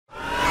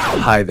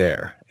Hi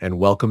there, and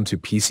welcome to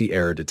PC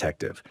Error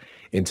Detective.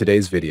 In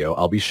today's video,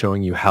 I'll be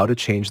showing you how to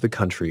change the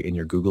country in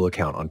your Google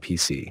account on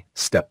PC,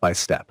 step by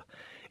step.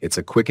 It's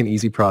a quick and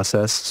easy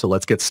process, so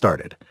let's get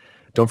started.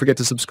 Don't forget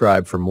to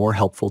subscribe for more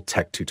helpful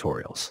tech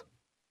tutorials.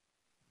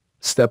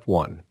 Step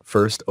 1.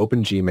 First,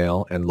 open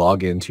Gmail and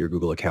log in to your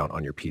Google account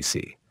on your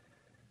PC.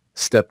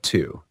 Step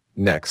 2.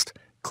 Next,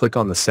 click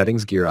on the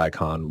Settings gear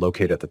icon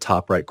located at the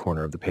top right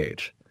corner of the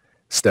page.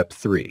 Step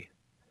 3.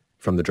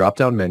 From the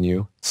drop-down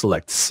menu,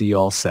 select See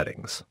All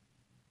Settings.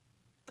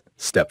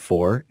 Step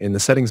 4. In the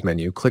Settings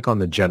menu, click on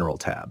the General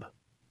tab.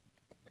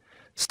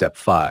 Step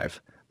 5.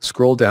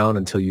 Scroll down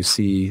until you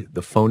see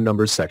the Phone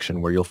Numbers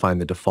section where you'll find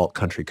the default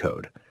country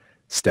code.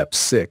 Step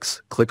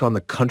 6. Click on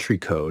the country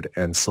code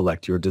and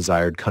select your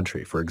desired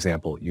country, for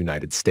example,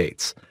 United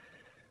States.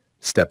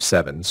 Step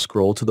 7.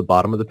 Scroll to the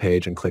bottom of the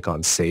page and click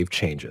on Save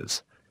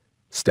Changes.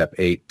 Step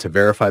 8. To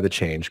verify the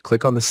change,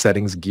 click on the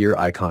Settings gear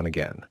icon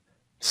again.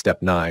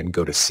 Step 9,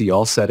 go to See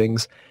All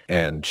Settings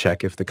and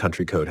check if the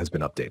country code has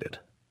been updated.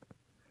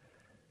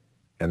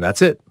 And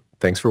that's it.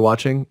 Thanks for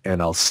watching,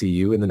 and I'll see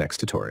you in the next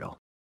tutorial.